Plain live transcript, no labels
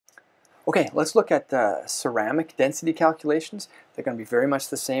Okay, let's look at ceramic density calculations. They're going to be very much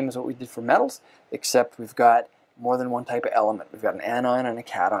the same as what we did for metals, except we've got more than one type of element. We've got an anion and a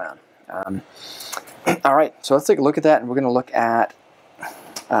cation. All right, so let's take a look at that, and we're going to look at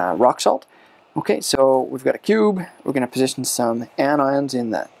rock salt. Okay, so we've got a cube. We're going to position some anions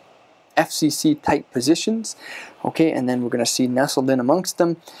in the FCC type positions. Okay, and then we're going to see nestled in amongst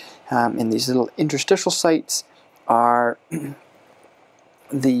them in these little interstitial sites are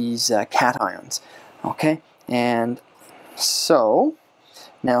these cations. Okay, and so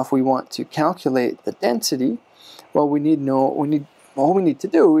now if we want to calculate the density, well, all we need to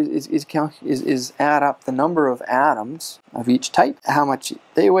do is add up the number of atoms of each type, how much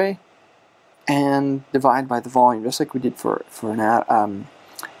they weigh, and divide by the volume, just like we did for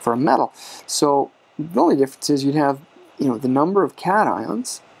a metal. So the only difference is you'd have the number of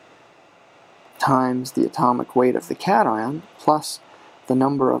cations times the atomic weight of the cation plus the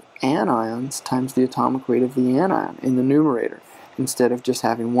number of anions times the atomic weight of the anion in the numerator, instead of just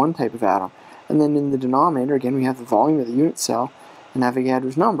having one type of atom. And then in the denominator, again, we have the volume of the unit cell and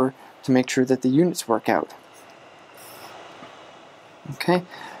Avogadro's number to make sure that the units work out. Okay,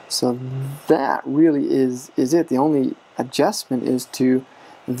 so that really is it. The only adjustment is to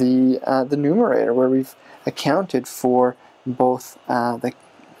the numerator, where we've accounted for both the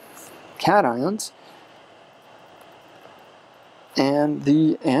cations and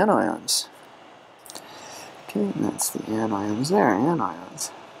the anions. Okay, and that's the anions there,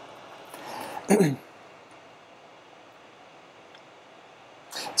 anions.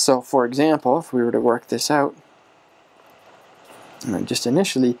 So, for example, if we were to work this out, just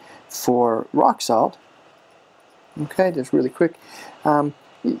initially for rock salt, okay, just really quick,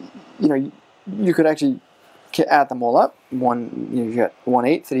 you could actually add them all up. You get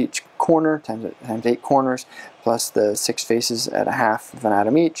 1/8 at each corner times 8 corners plus the 6 faces at a half of an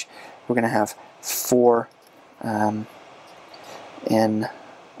atom each. We're going to have 4 n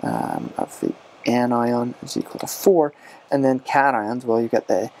of the anion is equal to 4, and then cations. Well, you get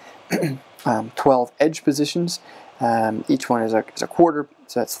the 12 edge positions. Each one is a quarter,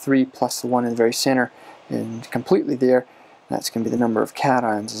 so that's 3 plus the one in the very center, and completely there. That's going to be the number of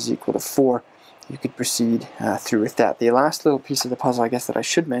cations is equal to 4. You could proceed through with that. The last little piece of the puzzle, I guess, that I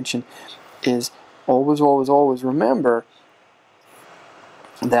should mention is always remember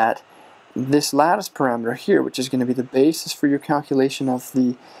that this lattice parameter here, which is going to be the basis for your calculation of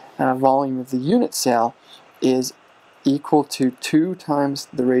the volume of the unit cell, is equal to 2 times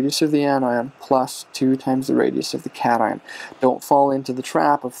the radius of the anion plus 2 times the radius of the cation. Don't fall into the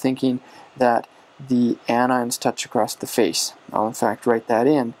trap of thinking that the anions touch across the face. I'll in fact write that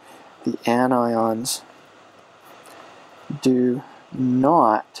in. The anions do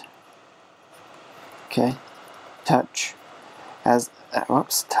not touch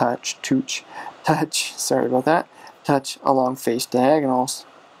sorry about that, touch along face diagonals.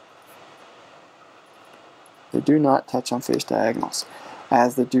 They do not touch on face diagonals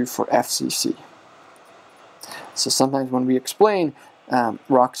as they do for FCC. So sometimes when we explain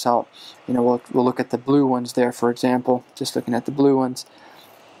rock salt, we'll look at the blue ones there, for example, just looking at the blue ones.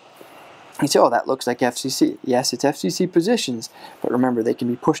 You say, oh, that looks like FCC. Yes, it's FCC positions, but remember, they can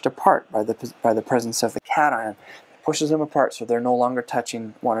be pushed apart by the presence of the cation. It pushes them apart so they're no longer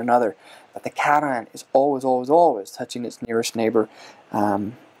touching one another. But the cation is always touching its nearest neighbor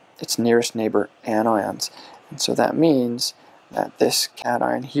anions. And so that means that this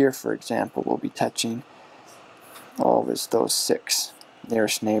cation here, for example, will be touching those 6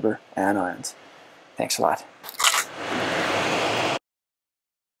 nearest neighbor anions. Thanks a lot.